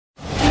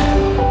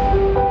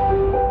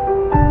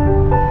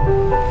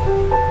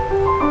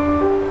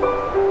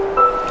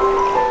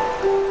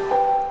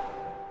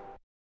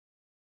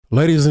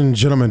Ladies and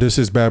gentlemen, this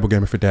is Bad Boy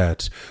Gamer for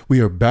Dads. We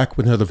are back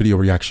with another video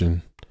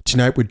reaction.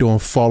 Tonight we're doing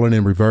Falling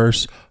in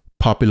Reverse,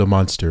 Popular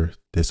Monster.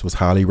 This was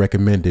highly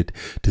recommended.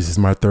 This is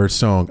my third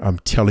song. I'm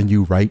telling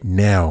you right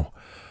now,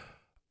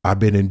 I've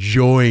been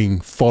enjoying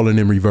Falling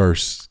in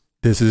Reverse.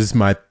 This is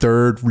my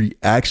third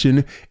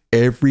reaction.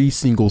 Every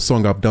single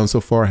song I've done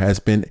so far has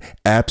been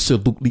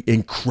absolutely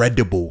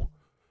incredible.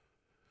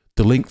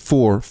 The link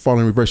for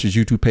Falling in Reverse's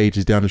YouTube page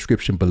is down in the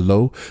description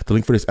below. The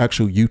link for this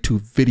actual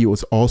YouTube video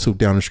is also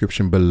down in the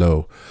description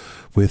below.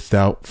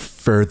 Without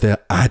further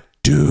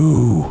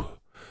ado,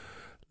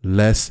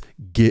 let's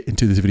get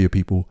into this video,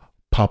 people.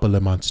 Popular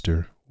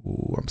Monster.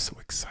 Ooh, I'm so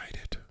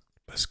excited.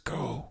 Let's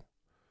go.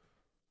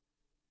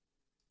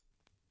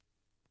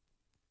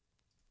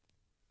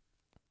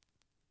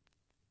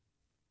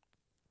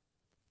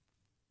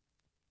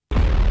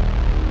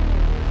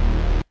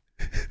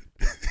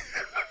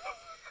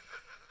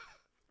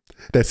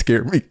 That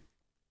scared me.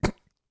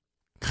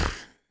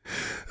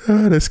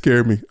 That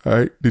scared me. All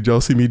right. Did y'all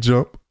see me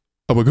jump?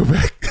 I'm going to go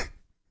back.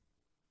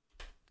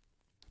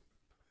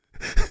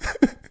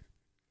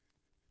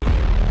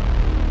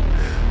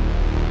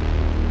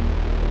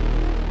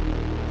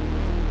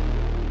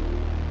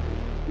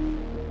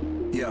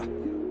 Yeah.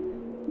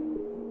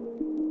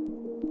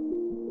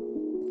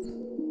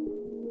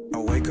 I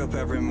wake up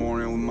every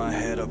morning with my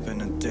head up in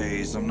a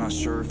daze. I'm not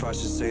sure if I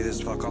should say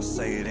this, fuck, I'll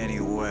say it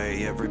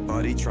anyway.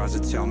 Everybody tries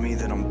to tell me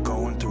that I'm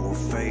going through a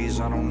phase.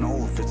 I don't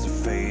know if it's a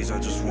phase, I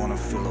just wanna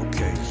feel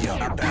okay. Yeah.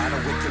 I battle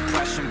with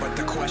depression, but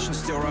the question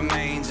still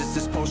remains. Is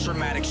this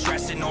post-traumatic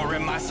stressing or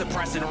am I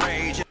suppressing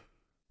rage?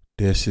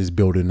 This is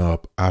building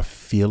up. I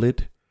feel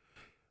it.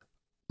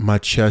 My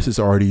chest is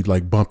already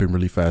like bumping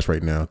really fast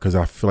right now because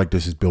I feel like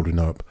this is building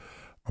up.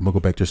 I'm gonna go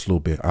back just a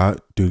little bit.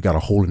 Dude got a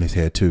hole in his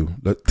head too.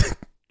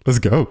 Let's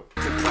go.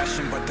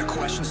 Depression, but the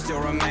question still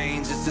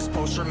remains. Is this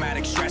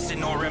post-traumatic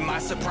stressing or am I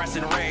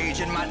suppressing rage?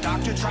 And my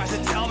doctor tries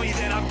to tell me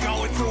that I'm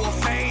going through a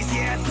phase.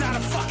 Yeah, it's not a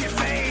fucking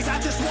phase, I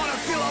just wanna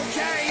feel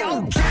okay.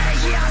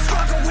 Okay, yeah, I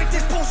struggle with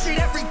this bullshit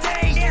every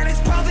day. And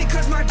it's probably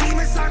cause my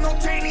demons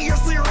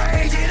simultaneously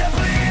rage. It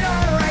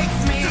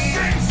obliterates me, the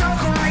sentence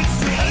overwrites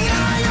me,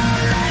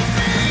 annihilates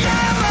me.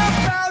 I'm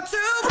about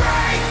to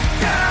break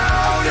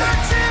down the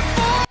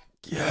temple.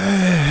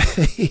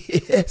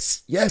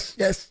 Yes, yes,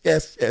 yes,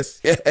 yes, yes,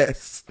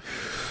 yes.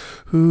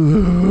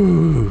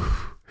 Ooh.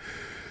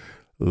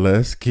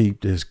 Let's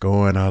keep this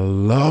going. I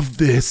love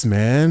this,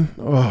 man.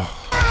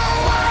 Oh.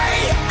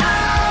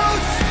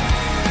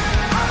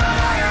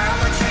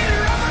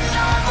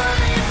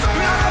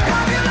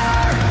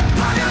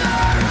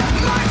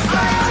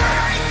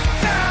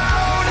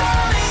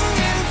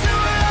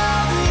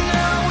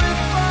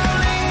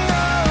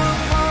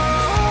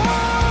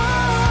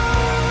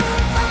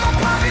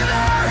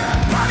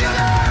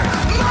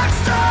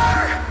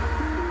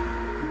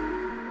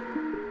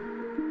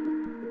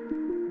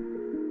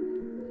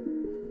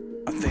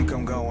 I think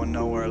I'm going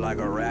nowhere like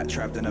a rat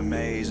trapped in a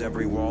maze.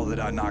 Every wall that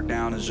I knock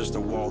down is just a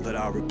wall that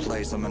I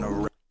replace. I'm in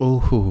a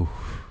Oh,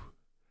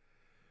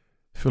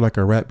 feel like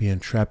a rat being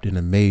trapped in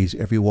a maze.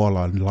 Every wall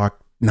I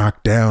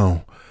knock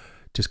down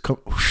just come.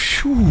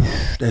 Whew,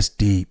 that's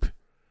deep.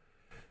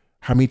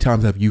 How many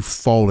times have you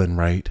fallen,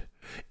 right?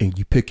 And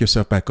you pick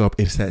yourself back up.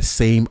 It's that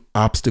same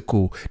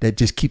obstacle that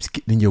just keeps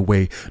getting in your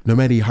way. No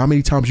matter how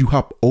many times you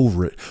hop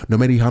over it, no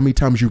matter how many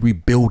times you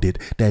rebuild it,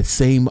 that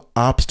same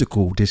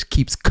obstacle just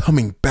keeps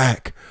coming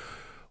back.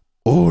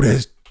 Oh,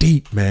 that's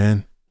deep,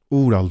 man.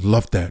 Oh, I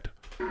love that.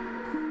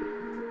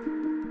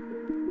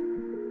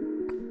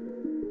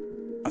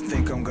 I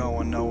think I'm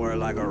going nowhere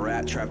like a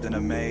rat trapped in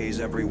a maze.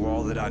 Every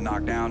wall that I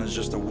knock down is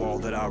just a wall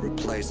that I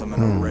replace. I'm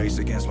in a race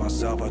against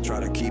myself. I try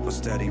to keep a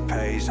steady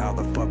pace. How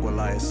the fuck will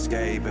I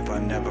escape if I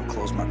never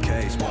close my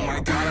case? Oh my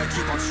god, I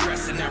keep on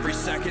stressing. Every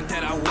second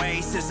that I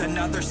waste is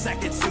another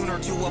second sooner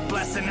to a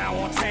blessing I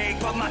won't take.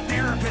 But my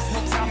therapist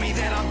will tell me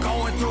that I'm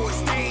going through a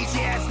stage.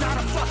 Yeah, it's not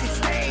a fucking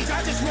stage,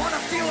 I just wanna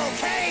feel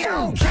okay.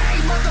 Okay,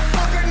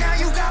 motherfucker, now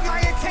you got my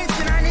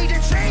attention. I need to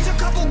change a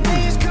couple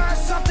things,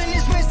 cause something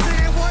is missing.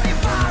 And what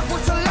if I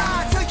was a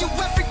lie? Tell you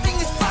everything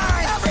is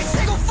fine. Every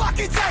single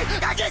fucking day,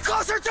 I get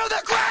closer to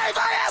the grave.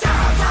 I am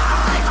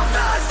terrified, I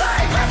fell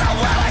asleep and I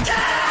will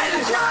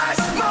again.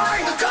 Crush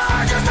my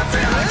car just to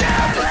feel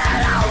again. Let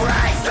out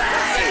race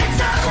me,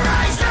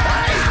 terrorize me,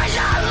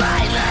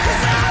 annihilate me.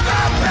 Cause I'm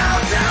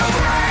about to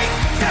break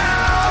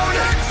down.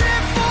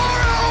 Searching for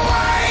a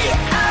way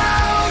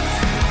out.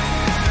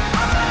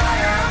 I'm a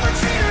liar, I'm a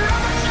cheater,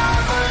 I'm a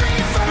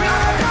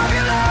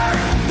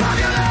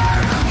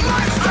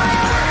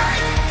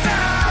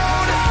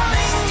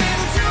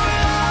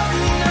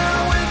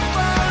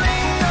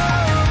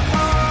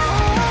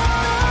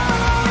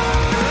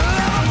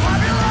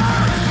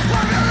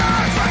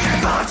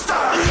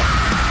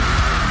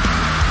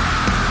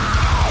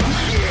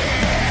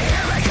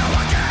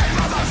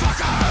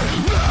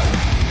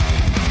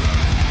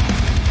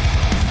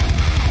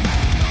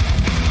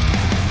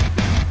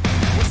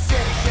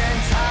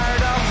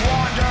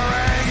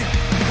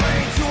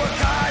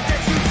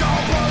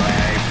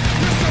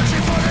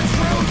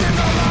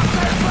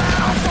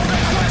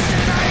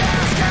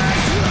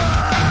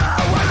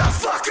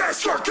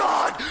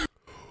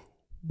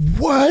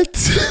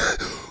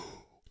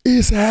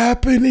It's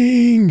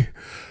happening.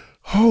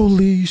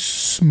 Holy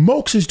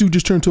smokes, this dude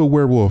just turned to a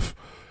werewolf.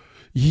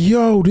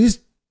 Yo, this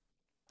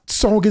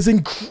song is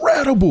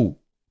incredible.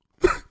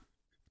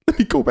 Let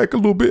me go back a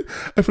little bit.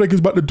 I feel like it's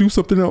about to do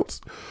something else.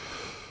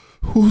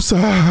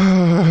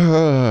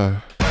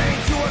 Whoosah.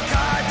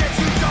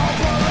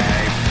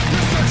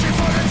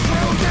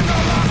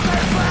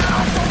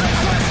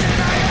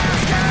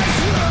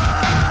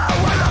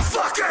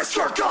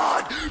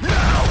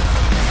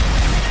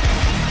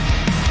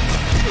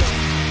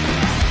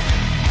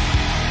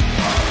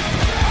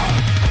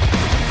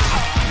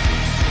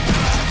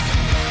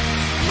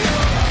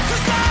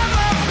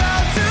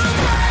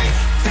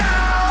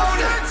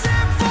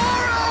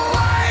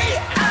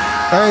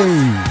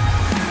 Hey.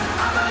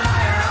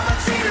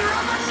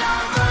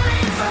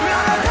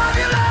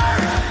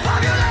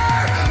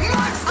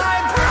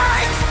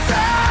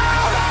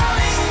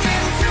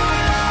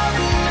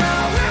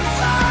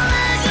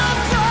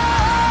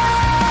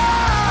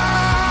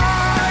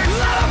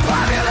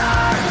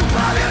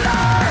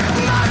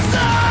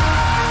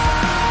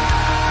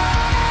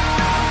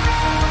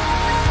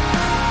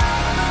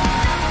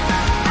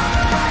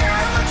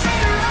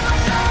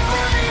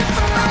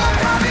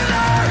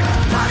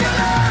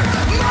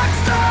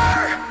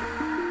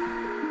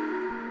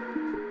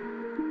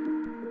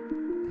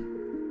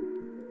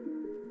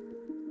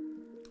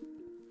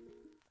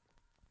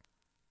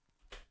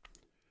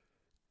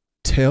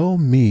 Tell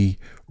me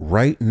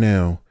right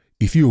now,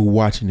 if you were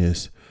watching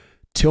this,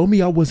 tell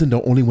me I wasn't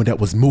the only one that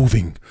was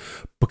moving,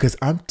 because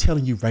I'm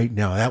telling you right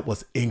now, that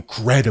was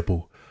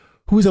incredible.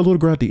 Who is that little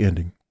girl at the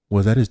ending?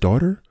 Was that his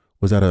daughter?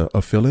 Was that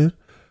a fill-in?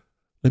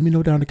 Let me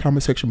know down in the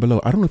comment section below.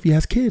 I don't know if he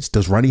has kids.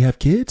 Does Ronnie have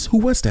kids? Who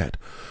was that?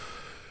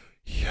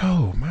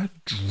 Yo, my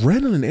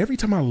adrenaline, every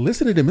time I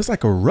listen to them, it's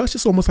like a rush.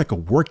 It's almost like a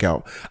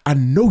workout. I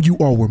know you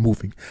all were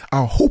moving.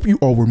 I hope you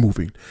all were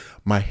moving.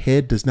 My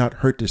head does not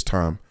hurt this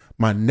time.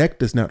 My neck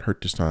does not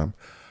hurt this time.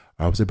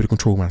 I was able to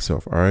control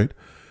myself, all right?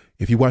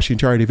 If you watched the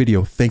entirety of the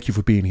video, thank you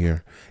for being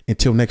here.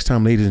 Until next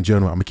time, ladies and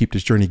gentlemen, I'm going to keep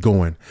this journey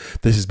going.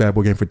 This is Bad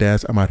Boy Game for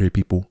Dads. I'm out here,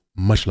 people.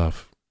 Much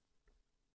love.